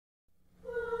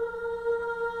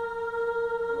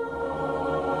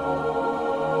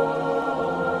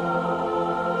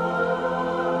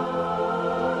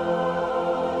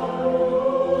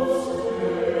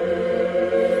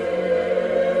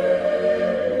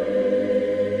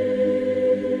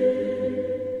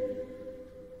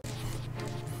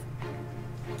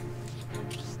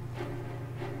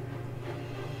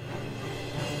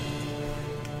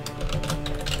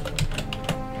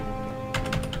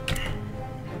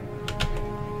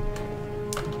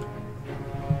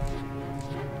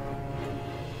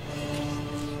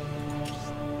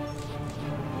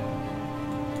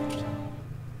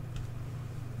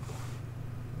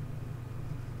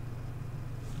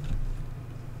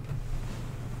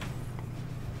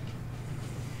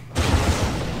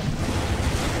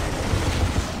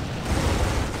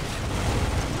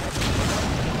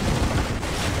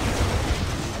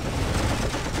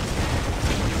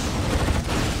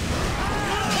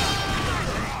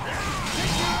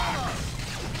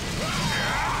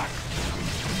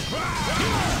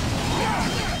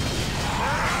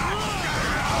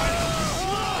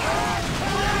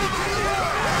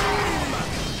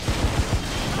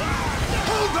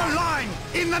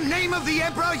In the name of the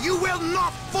Emperor, you will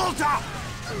not falter!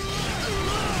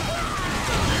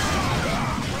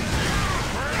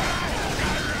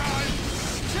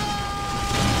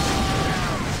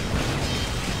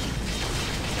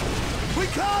 We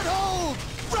can't hold!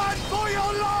 Run for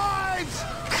your lives!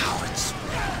 Cowards!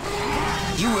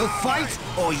 You will fight,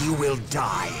 or you will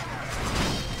die.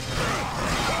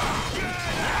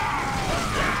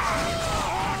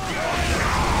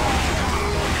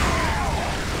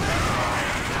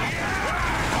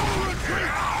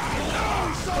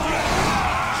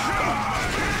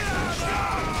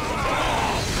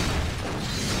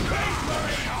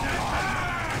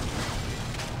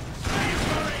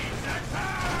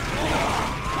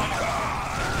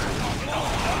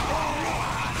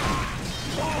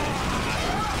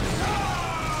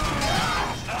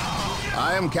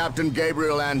 I am Captain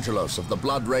Gabriel Angelos of the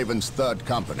Blood Ravens 3rd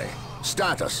Company.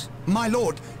 Status? My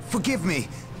lord, forgive me.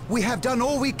 We have done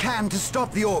all we can to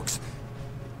stop the orcs,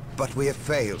 but we have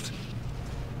failed.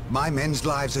 My men's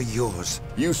lives are yours.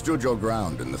 You stood your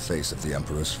ground in the face of the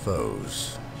Emperor's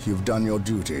foes. You've done your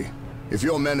duty. If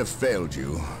your men have failed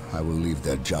you, I will leave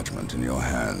their judgment in your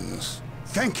hands.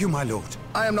 Thank you, my lord.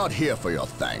 I am not here for your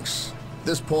thanks.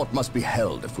 This port must be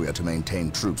held if we are to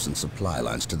maintain troops and supply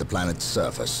lines to the planet's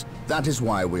surface. That is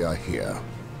why we are here.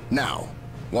 Now,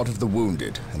 what of the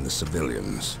wounded and the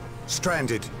civilians?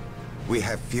 Stranded. We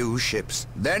have few ships.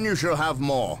 Then you shall have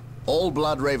more. All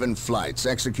Bloodraven flights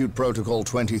execute Protocol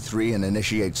 23 and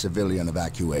initiate civilian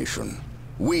evacuation.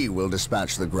 We will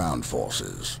dispatch the ground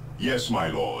forces. Yes, my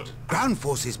lord. Ground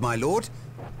forces, my lord?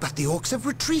 But the orcs have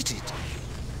retreated.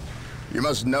 You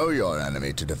must know your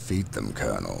enemy to defeat them,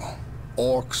 Colonel.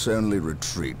 Orcs only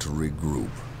retreat to regroup.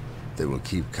 They will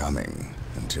keep coming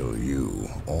until you,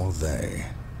 or they,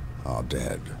 are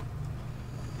dead.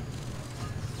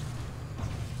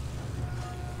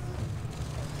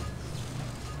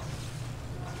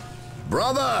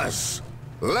 Brothers,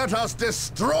 let us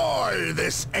destroy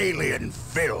this alien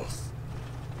filth!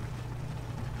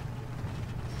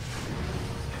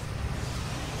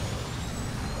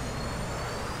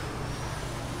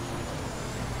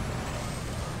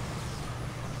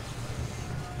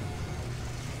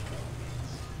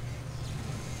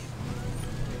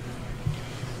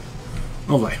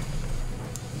 Oh vai.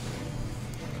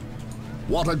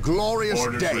 What a glorious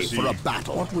Orders day received. for a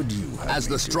battle. What would you have As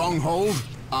the stronghold,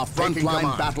 our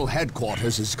frontline battle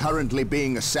headquarters is currently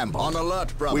being assembled. On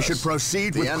alert, brothers. We should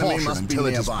proceed with caution until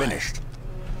it is finished.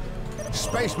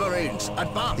 Space Marines,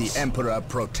 advance! The Emperor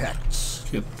protects.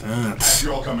 Look at that. At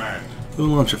your command. We'll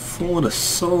launch a forward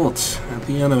assault at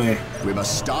the enemy. We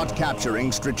must start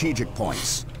capturing strategic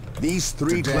points. These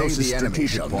three Today, closest the enemy strategic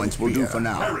shall points be will do fear. for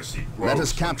now. Heresy Let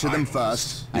us grows capture from them idleness.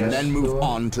 first, and then move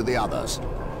on to the others.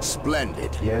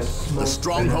 Splendid. Yes, The most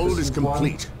stronghold is beneficent one.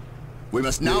 complete. We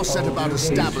must now set all about do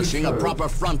establishing a hasten, sir. proper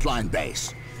frontline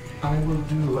base. I will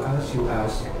do as you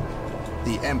ask.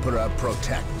 The Emperor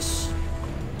protects.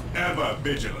 Ever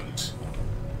vigilant.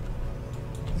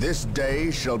 This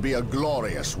day shall be a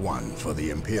glorious one for the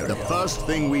Imperium. The first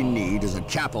thing we need is a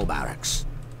chapel barracks.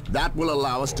 That will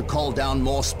allow us to call down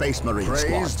more Space Marine squads.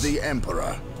 Praise the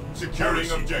Emperor. Securing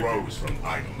objectives from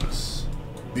idleness.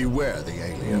 Beware the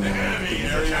alien. The enemy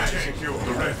is attacking.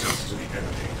 Direct to the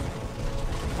enemy.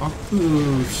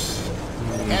 Offers.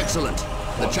 Excellent.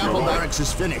 The On chapel your mark. barracks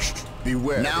is finished.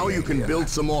 Beware. Now the you can alien. build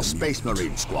some more Space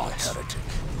Marine squads.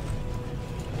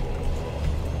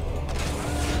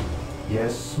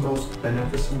 Yes, most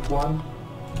beneficent one.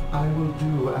 I will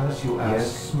do as you ask.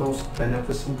 Yes, most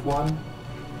beneficent one.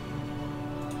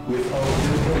 With all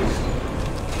due haste.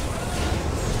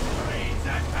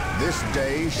 This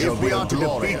day shall be a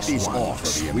glorious these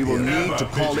orcs, we will need to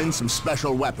call in some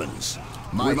special weapons.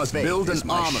 We must build an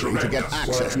armory to get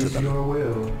access What to is them. your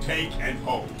will? Take and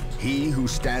hold. He who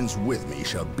stands with me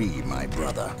shall be my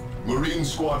brother. Marine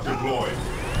squad deployed.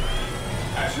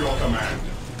 At your command.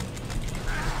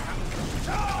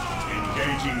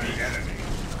 Engaging the enemy.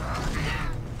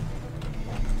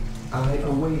 I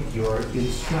await your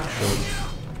instructions.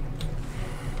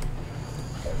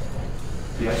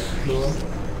 Yes, Lord.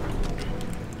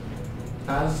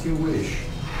 As you wish.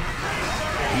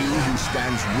 He who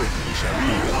stands with me shall We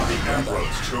be are my the brother.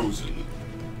 Emperor's chosen.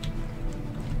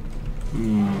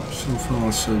 So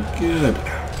far, so good.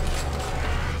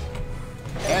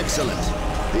 Excellent.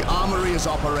 The armory is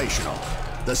operational.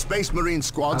 The Space Marine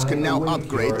squads can now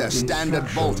upgrade their standard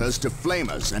bolters to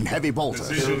flamers and heavy bolters.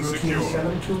 Position secure.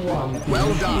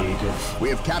 Well done. We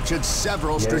have captured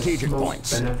several strategic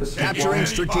points. Capturing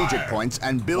strategic points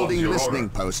and building listening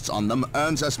posts on them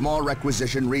earns us more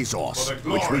requisition resource,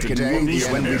 which we can use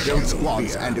when we build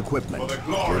squads and equipment.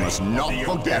 We must not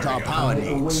forget our power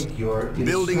needs.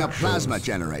 Building a plasma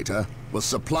generator will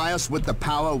supply us with the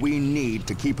power we need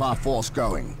to keep our force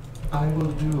going. I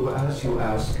will do as you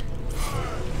ask.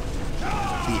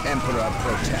 The Emperor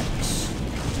protects.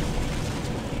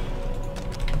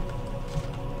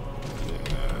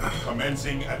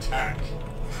 Commencing attack.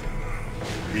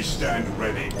 We stand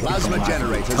ready. Plasma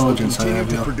generators will continue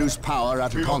to produce power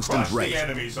at a constant rate,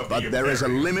 but there is a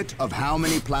limit of how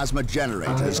many plasma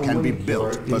generators can be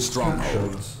built per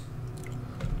stronghold.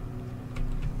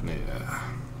 Yeah.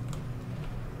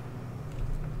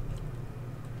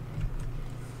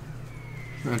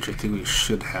 Actually, I think we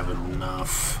should have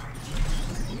enough.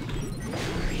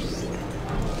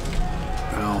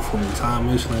 How full time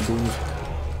is, I believe.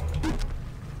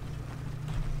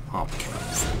 Oh,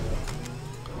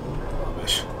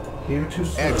 rubbish. Here to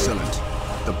serve. Excellent.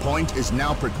 The point is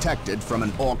now protected from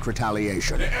an orc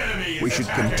retaliation. We should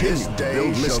continue to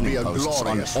build listening posts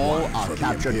on all our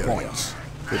captured points.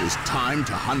 It is time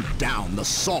to hunt down the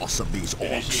source of these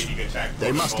orcs.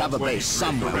 They must have a base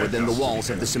somewhere within the walls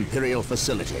of this Imperial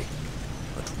facility.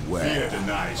 But where? Fear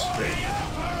denies faith.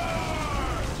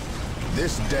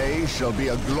 This day shall be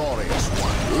a glorious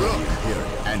one. Look, here,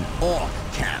 an orc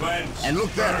camp. And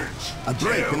look there, a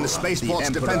break in the spaceport's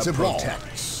defensive wall.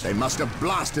 They must have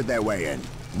blasted their way in.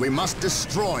 We must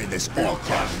destroy this orc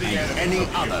camp and any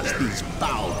others these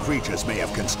foul creatures may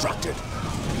have constructed.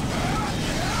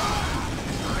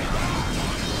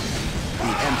 The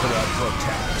Emperor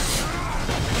protects.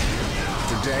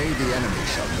 Today the enemy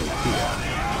shall know fear.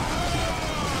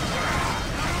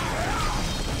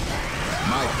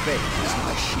 My faith is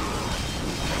my shield.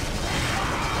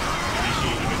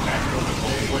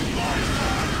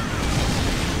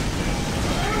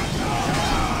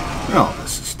 Oh,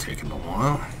 this is taking a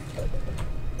while.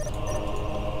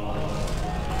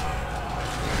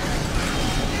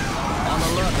 On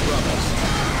alert, brothers.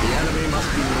 The enemy must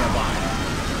be nearby.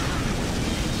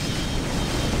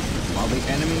 While the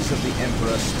enemies of the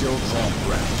Emperor still draw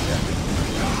breath,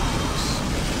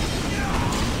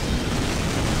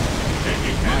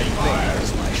 my faith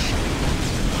is my shield.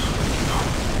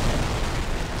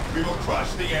 We will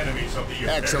crush the enemies of the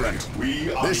Imperium. Excellent.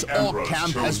 We are This the orc Emperor's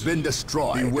camp has chosen. been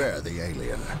destroyed. Beware the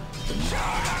alien, the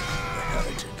knight, the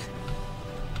heretic.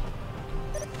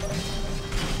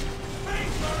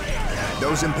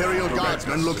 Those Imperial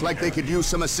Guardsmen look like they could use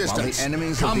some assistance. The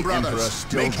enemies Come, brothers,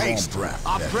 make haste.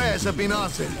 Our prayers have been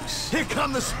answered. Here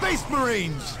come the Space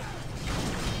Marines!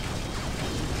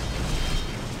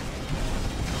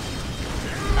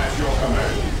 At your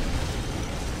command.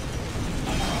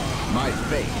 My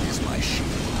faith is my shield.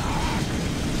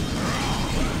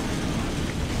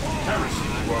 Heresy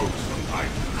grows from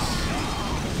idleness.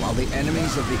 While the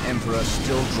enemies of the Emperor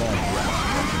still draw breath,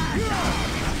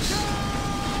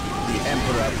 the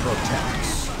Emperor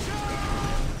protects.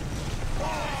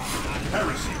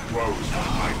 Heresy grows from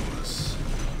idleness.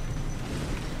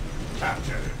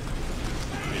 Captured.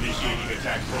 Initiating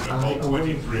attack I protocol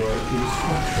await 23. your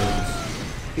instructions.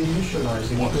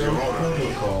 Initializing What's your build order?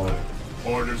 protocol.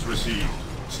 Orders received.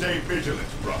 Stay vigilant,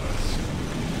 brothers.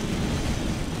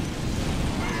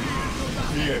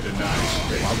 Fear denies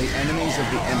faith. While the enemies of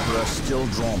the Emperor still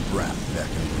draw breath, there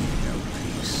can be no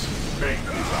peace. Faith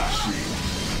is our shield.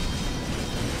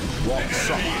 Walk Enemy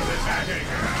softly, is attacking.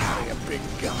 carry a big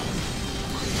gun.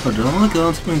 Oh, did all the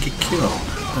guardsmen get killed?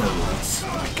 Oh, that's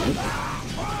not good.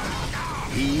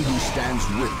 He who stands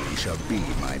with me shall be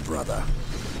my brother.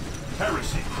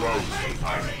 Heresy grows from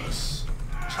idleness.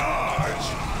 Charge!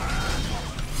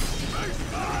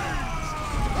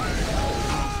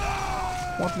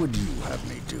 What would you have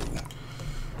me do?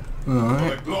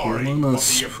 Alright, glory well, of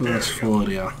let's the fast Imperium. forward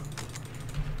here.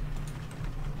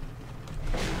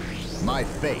 My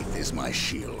faith is my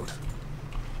shield.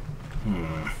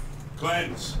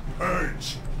 Cleanse,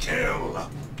 purge, kill.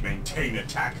 Maintain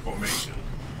attack formation.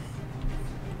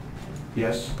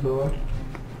 Yes, Lord?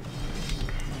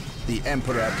 The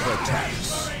Emperor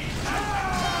protects.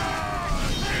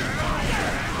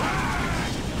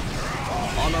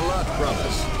 On alert,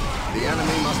 brothers. The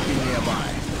enemy must be nearby.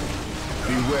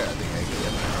 Beware the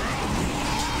alien.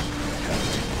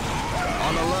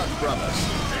 On alert, brothers.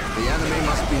 The enemy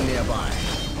must be nearby.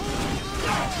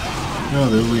 Oh,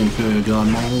 the early Imperial Guard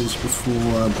models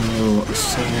before the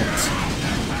assault.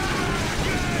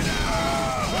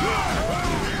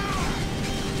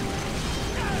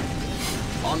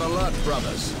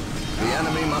 brothers. The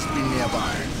enemy must be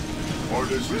nearby.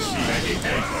 Orders received.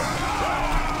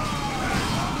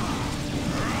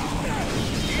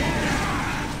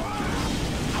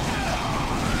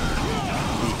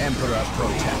 The Emperor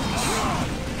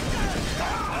protects.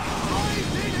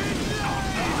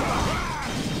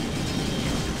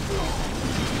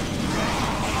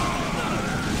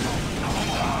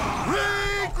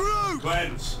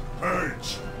 Cleanse,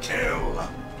 purge, kill.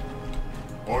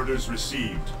 Orders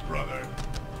received, brother.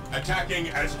 Attacking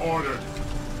as ordered.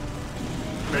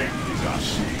 Faith is our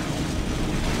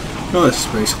shield. Well, this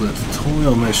is basically a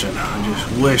tutorial mission. I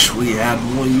just wish we had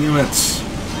more units.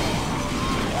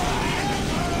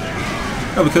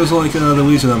 Yeah, because like the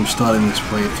reason I'm starting this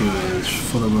playthrough is,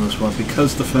 for the most part,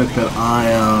 because the fact that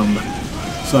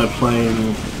I started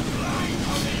playing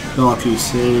Dark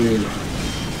Crusade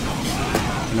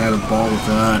and had a ball with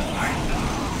that.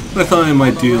 I thought I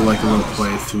might do like a little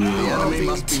playthrough of the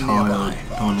entire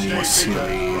Dawn of War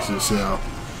series, and so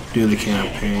do the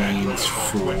campaigns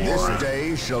for Dawn of War 1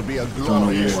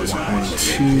 and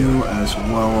 2 as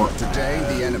well. Today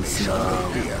the enemy shall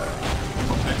appear.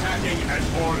 Attacking as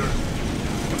ordered.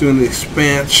 Doing the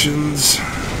expansions,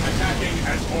 Attacking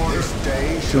as ordered. This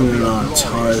day shall doing be it on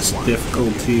highest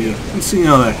difficulty, and seeing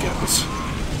how that goes.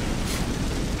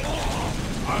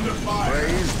 Under fire.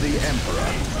 Praise the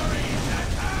Emperor.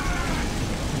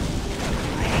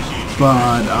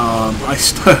 But I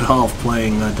started off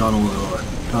playing Dawn of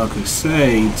War Dark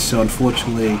Crusade, so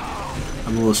unfortunately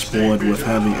I'm a little spoiled with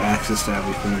having access to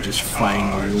everything and just fighting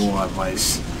the war by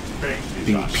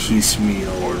being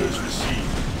piecemeal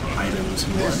items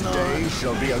and This whatnot. day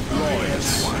shall be a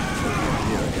glorious one for the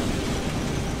Imperium.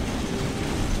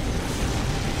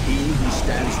 He who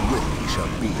stands with me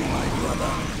shall be my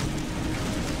brother.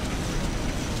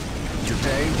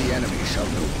 Today the enemy shall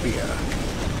know fear.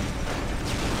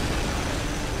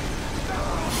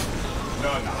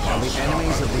 While the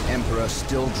enemies of the Emperor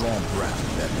still draw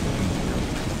breath, there can be no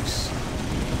peace.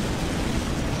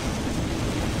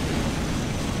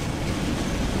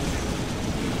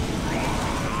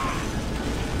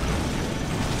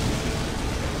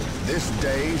 This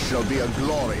day shall be a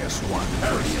glorious one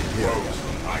for the Imperium.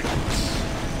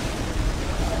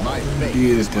 My faith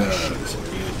Indeed is it my does. shield.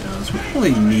 Indeed it does. We don't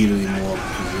really need any more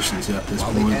positions at this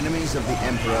While point. the enemies of the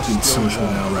Emperor Need so still much more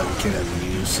draw now that breath, we there can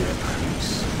can use it. be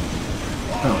peace.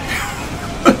 Oh,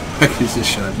 heck is this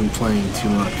shit? I've been playing too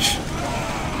much.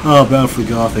 Oh, Battlefield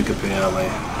Gothic apparently.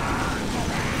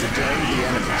 Today the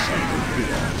enemy shall know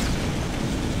fear.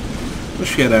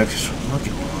 Wish we had access to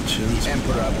rocket launchers.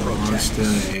 Emperor protects.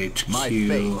 Monster My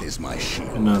faith HQ. is my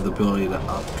shield. Another ability to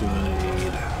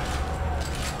upgrade.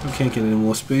 We can't get any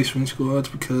more Space Marine squads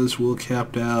because we're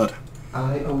capped out.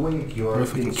 I await your What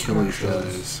if we can kill these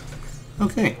instructions.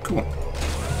 guys? Okay, cool.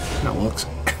 That works.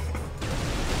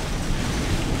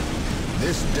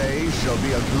 This day shall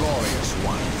be a glorious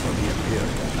one for the Imperium.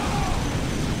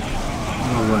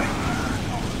 Alright.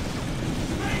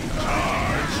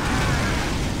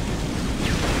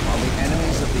 While the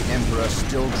enemies of the Emperor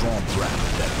still draw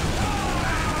breath, there can be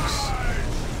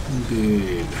no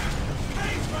peace. Indeed.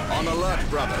 On alert,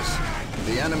 brothers.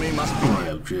 The enemy must be My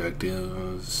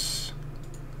objectives.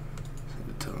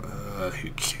 Who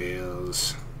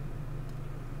cares?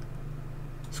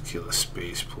 Let's kill a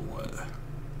spaceport.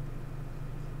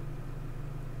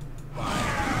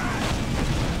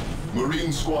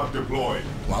 Marine squad deployed.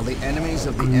 While the enemies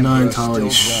of the I'm not Emperor still entirely draw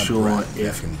sure breath, there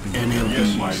if can be any of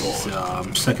Yes, my these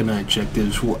lord. secondary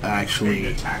objectives will actually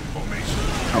Attack formation.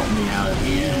 help me out at the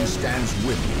He who end. stands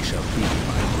with me shall be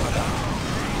my brother.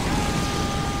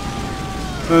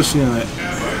 Personally,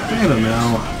 I don't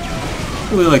know. I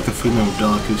really like the freedom of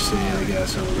Dark Crusade, I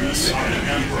guess, over this. The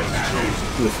Emperor's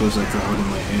chosen. Really feels like they're holding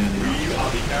my hand, you know. We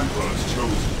are the Emperor's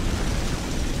chosen.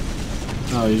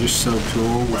 Oh, you're just so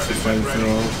cool with the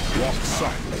flamethrower. Walk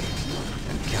softly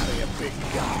and carry a big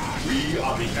gun. We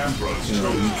are the Emperor's You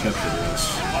know, you chosen. kept this.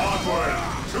 Onward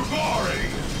to glory.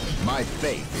 My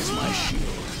faith is my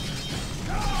shield.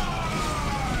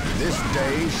 This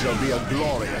day shall be a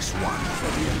glorious one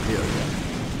for the Imperium.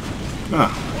 Ah,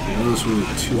 yeah, those were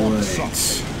the two Walk legs.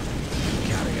 softly and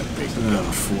carry a big gun.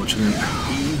 Unfortunate.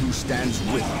 He who stands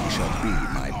with me shall be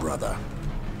my brother.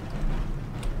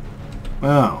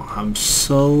 Wow, I'm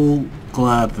so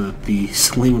glad that the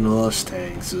Sleeman Earth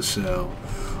tanks are so,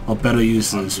 or better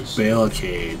used as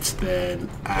barricades than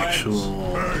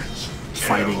actual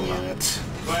fighting units.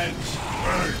 Cleanse,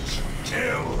 purge,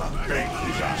 kill. Faith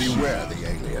is our shield. Beware the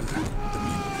alien.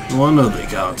 No wonder the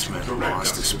gods meant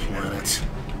lost this planet.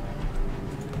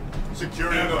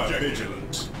 Securing objective.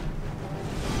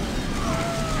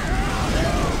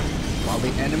 While the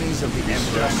enemies of the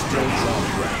Emperor still draw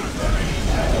breath.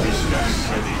 We stand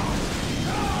ready.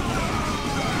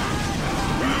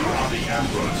 We are the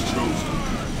Emperor's chosen.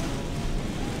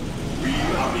 We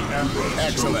are the Emperor's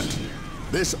Excellent. chosen.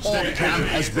 This orc camp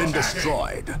has been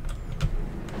destroyed.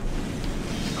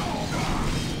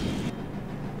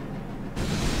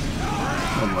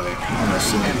 Oh my,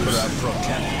 Emperor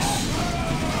protects.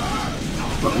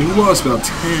 But we lost about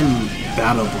 10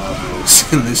 battle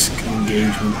levels in this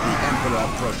engagement. The Emperor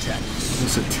protects.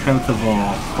 It's a tenth of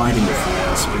all fighting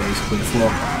force, basically, for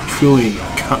truly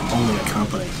only a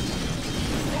company.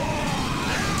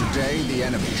 Today the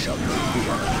enemy shall be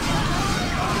feared.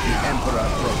 The Emperor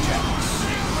protects.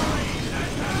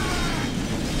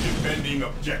 Defending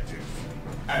objective.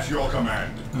 At your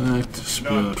command. Active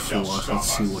Spirit Force,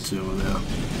 let's see what's over there.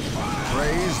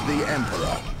 Praise the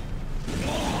Emperor.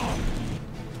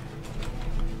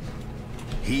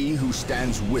 He who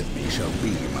stands with me shall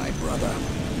be my brother.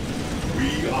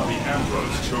 We are the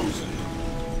Emperor's chosen.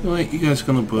 Alright, you guys are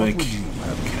gonna break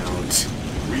count.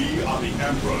 We are the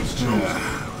Emperor's chosen.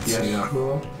 Let's see, Yes,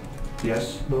 Lord.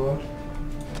 Yes, Lord.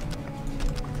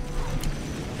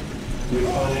 With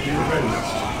all due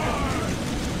haste.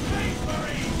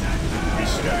 We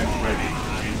stand ready,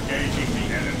 engaging the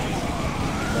enemy.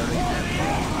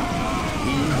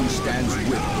 He who stands with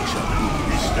me shall be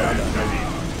We my stand brother. ready.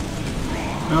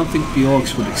 I don't think the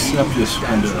orcs would accept your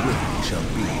Stands surrender. with me shall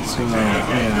be So,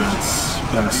 yeah, it's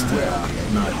best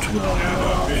not dwell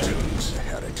on it. Vigilance. the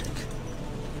heretic.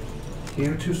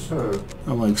 Here to serve.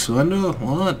 I'm like, surrender?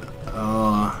 What?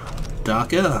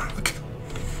 Daka?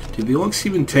 Did the orcs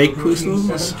even take prisoners?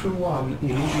 721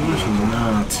 Usually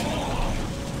not.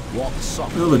 Walk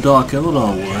softly. No, the Dark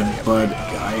Eldar would, but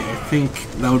I think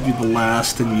that would be the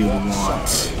last thing you would want.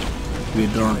 To be a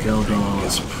Dark Eldar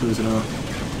as a prisoner.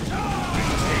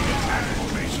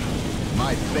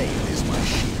 My faith is my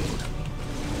shield.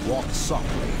 Walk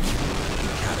softly.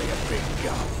 Carry a big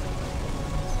gun.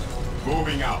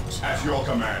 Moving out at your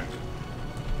command.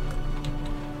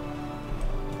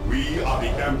 We are the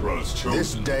Emperor's chosen.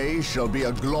 This day shall be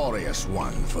a glorious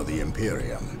one for the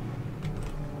Imperium.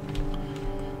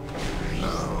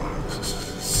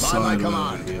 By my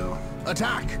command.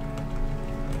 Attack!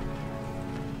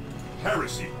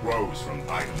 Heresy grows from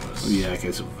idleness. Yeah, I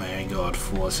guess a Vanguard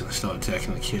force and start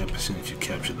attacking the camp as soon as you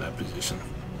capture that position.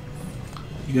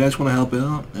 You guys want to help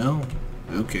out? No?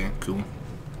 Okay, cool.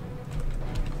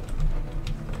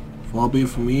 Far be it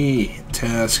from me to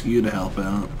ask you to help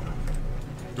out.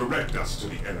 Direct us to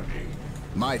the enemy.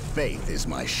 My faith is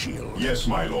my shield. Yes,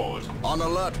 my lord. On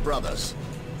alert, brothers.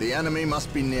 The enemy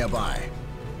must be nearby.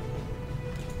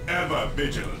 Ever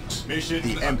vigilant. Mission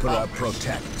The Emperor accomplished.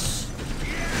 protects.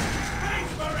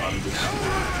 Understood.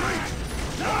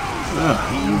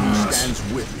 He who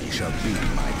stands with me shall be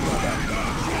my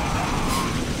brother.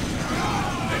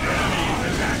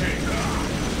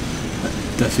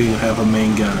 Does he have a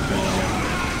main gun available?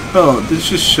 Oh, this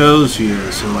just shows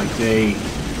you, so like they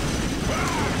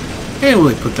can't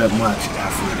really put that much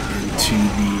effort into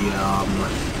the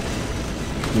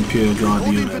Imperial Guard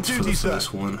Reporting units for for the duty, sir.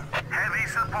 first one. Heavy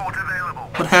support available.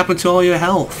 What happened to all your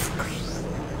health?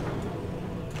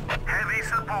 Heavy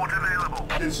support available.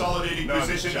 Consolidating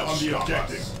position on the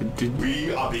objective.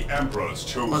 We are the Emperor's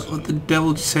chosen. What the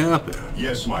devil just happened?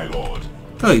 Yes, my lord.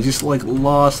 Oh, he just like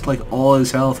lost like all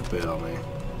his health apparently.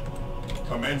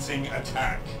 Commencing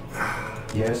attack.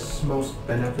 Yes, most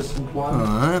beneficent one.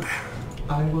 Alright.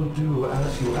 I will do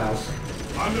as you ask.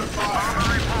 Under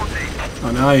fire. Reporting.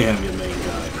 Oh, now you have your main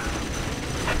guy.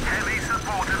 Heavy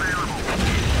support available.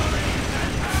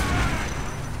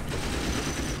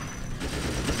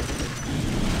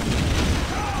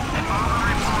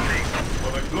 Reporting.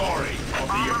 For the glory of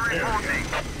the Imperium. Reporting.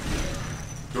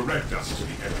 Direct us to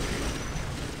the enemy.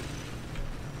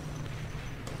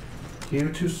 Here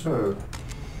to serve.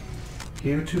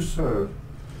 Here to serve.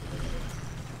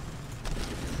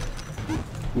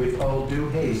 With all due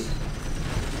haste.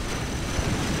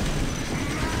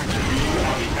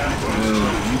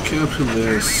 You capture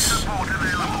this. Support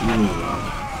available. You move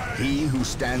up. He who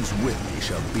stands with me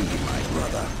shall be my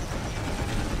brother.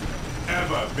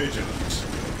 Ever vigilant.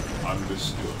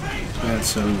 Understood. And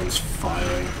someone's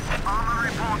firing. Armor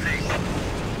reporting.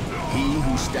 He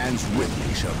who stands with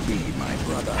me shall be my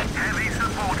brother. Heavy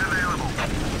support available.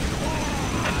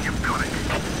 You've got it.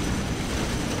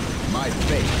 My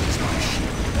faith is my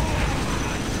shield.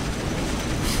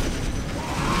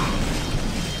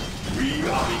 We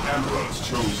are the Emperor's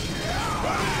chosen.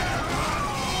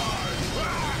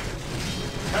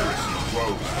 Heresy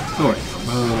grows. Alright,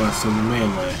 well, the rest of the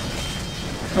melee.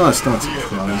 Oh, it's not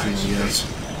surprising, yes.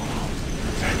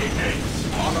 Taking haste.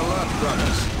 On alert,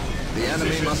 brothers. The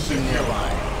enemy must be nearby.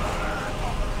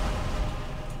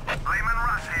 Lehman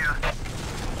Russ here.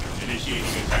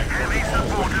 Initiating attack. Heavy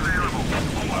support available.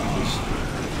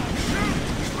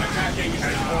 Attacking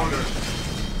as ordered.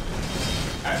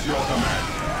 At your command.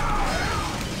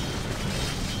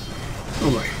 Oh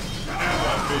my.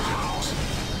 Ever vigilant.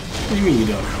 What do you mean you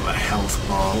don't have a health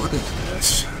bar? What is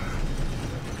this?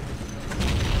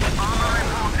 Armor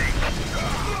reporting.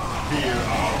 Fear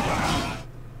our wrath.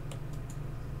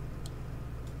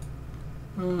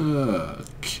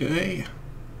 Okay.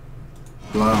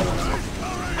 Wow.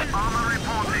 Armor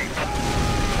reporting.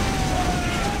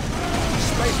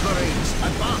 Space Marines,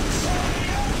 advance!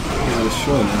 Yeah,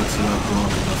 sure, that's enough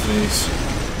blood in the face.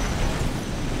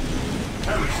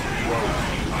 Heresy grows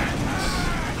behind us.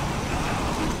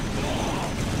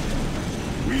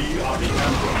 We are the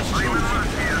Emperor's Lehman chosen.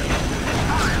 Russ here.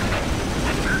 Fire.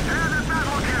 Prepare the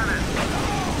battle cannon.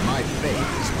 My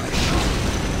faith is my shield.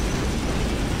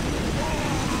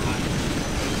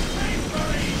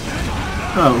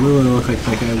 Oh, it really looked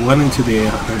like I went into the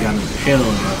hill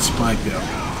and that spike there.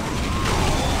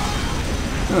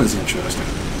 That was interesting.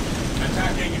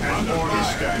 Attacking and orders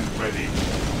stand ready.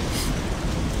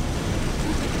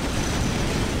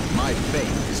 My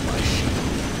faith is my shield.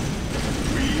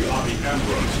 We are the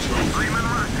Emperor's chosen. Lehman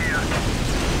Russ here.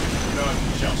 None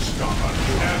shall stop us.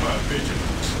 Ever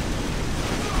vigilant.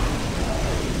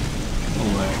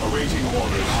 Alright. Awaiting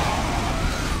orders.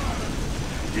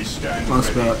 We stand That's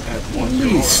ready. about at What's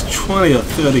least 20 or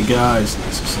 30 guys in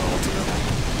this assault here.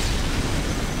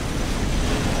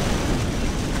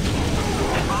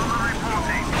 Armor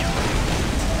reporting.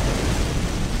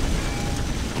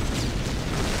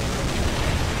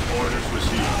 Orders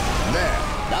received. There,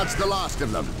 that's the last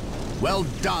of them. Well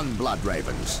done, Blood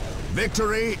Ravens.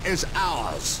 Victory is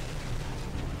ours.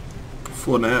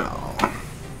 For now.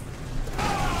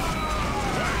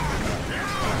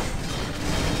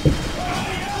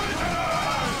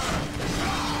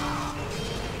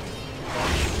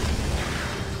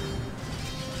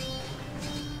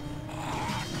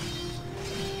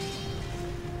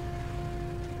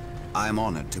 I am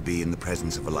honored to be in the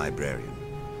presence of a librarian.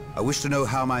 I wish to know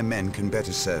how my men can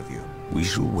better serve you. We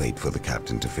shall wait for the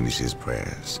captain to finish his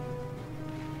prayers.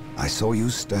 I saw you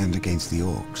stand against the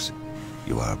orcs.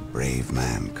 You are a brave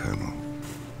man, Colonel.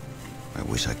 I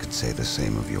wish I could say the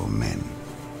same of your men.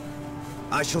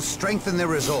 I shall strengthen their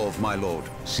resolve, my lord.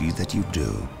 See that you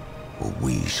do, or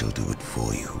we shall do it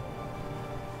for you.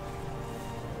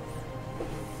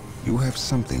 You have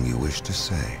something you wish to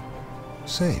say.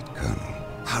 Say it, Colonel.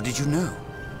 How did you know?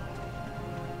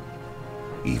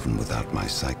 Even without my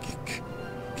psychic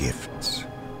gifts,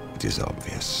 it is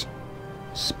obvious.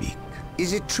 Speak.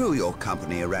 Is it true your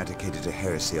company eradicated a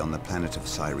heresy on the planet of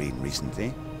Cyrene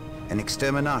recently? An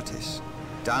exterminatus,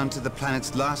 down to the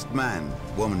planet's last man,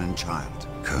 woman and child.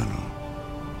 Colonel,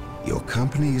 your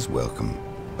company is welcome,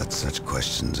 but such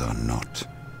questions are not.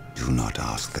 Do not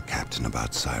ask the captain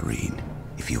about Cyrene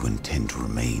if you intend to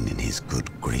remain in his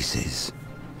good graces.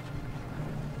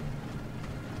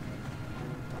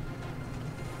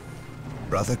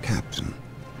 Brother Captain,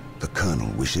 the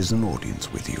Colonel wishes an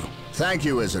audience with you. Thank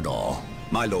you, Isidore.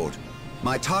 My lord,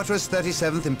 my Tartarus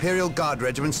 37th Imperial Guard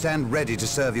Regiment stand ready to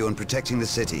serve you in protecting the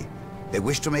city. They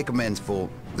wish to make amends for...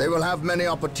 They will have many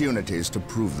opportunities to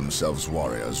prove themselves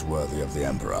warriors worthy of the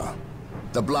Emperor.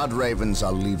 The Blood Ravens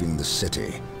are leaving the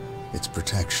city. Its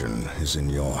protection is in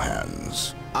your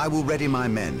hands. I will ready my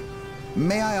men.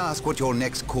 May I ask what your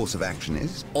next course of action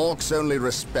is? Orcs only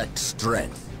respect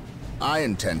strength. I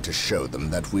intend to show them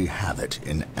that we have it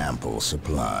in ample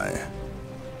supply.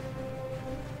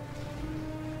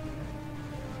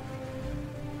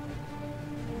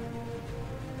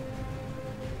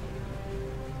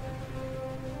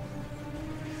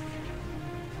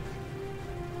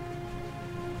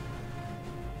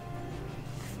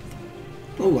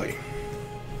 Oh wait.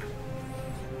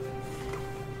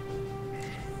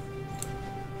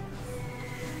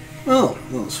 Well,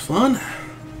 that was fun.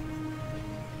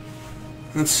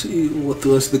 Let's see what the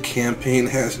rest of the campaign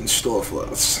has in store for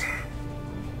us.